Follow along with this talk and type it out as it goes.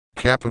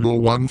Capital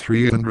One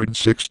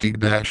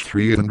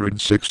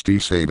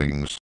 360-360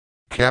 Savings.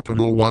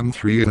 Capital One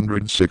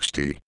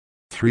 360.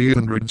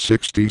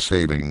 360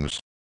 Savings.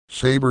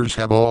 Savers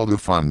have all the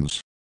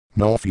funds.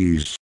 No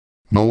fees.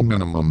 No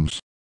minimums.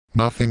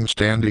 Nothing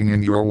standing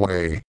in your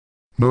way.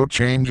 No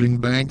changing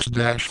banks.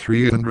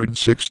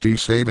 360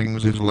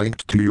 Savings is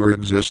linked to your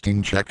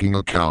existing checking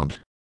account.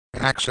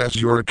 Access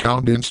your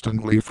account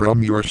instantly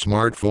from your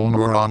smartphone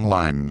or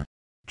online.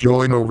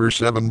 Join over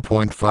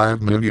 7.5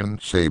 million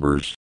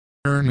savers.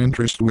 Earn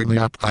interest with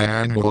the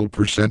annual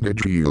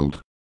percentage yield.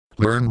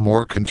 Learn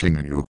more.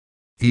 Continue.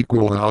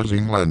 Equal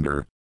housing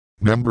lender.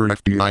 Member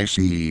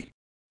FDIC.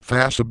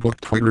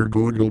 Facebook, Twitter,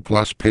 Google+,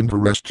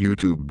 Pinterest,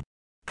 YouTube.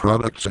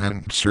 Products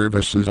and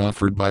services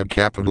offered by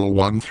Capital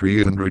One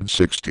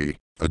 360,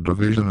 a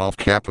division of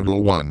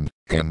Capital One,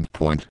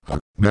 Endpoint,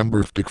 a member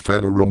of the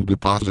Federal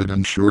Deposit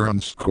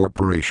Insurance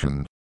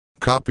Corporation.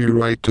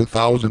 Copyright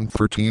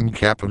 2013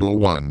 Capital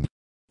One.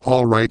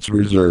 All rights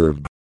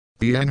reserved.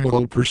 The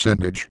annual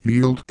percentage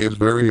yield is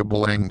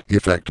variable and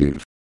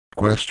effective.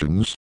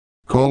 Questions?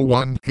 Call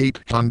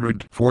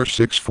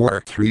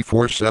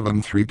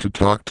 1-800-464-3473 to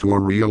talk to a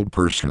real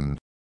person.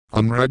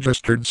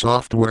 Unregistered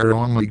software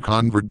only.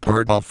 Convert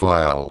part of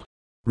file.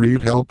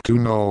 Read help to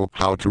know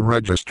how to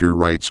register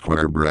right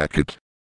square bracket.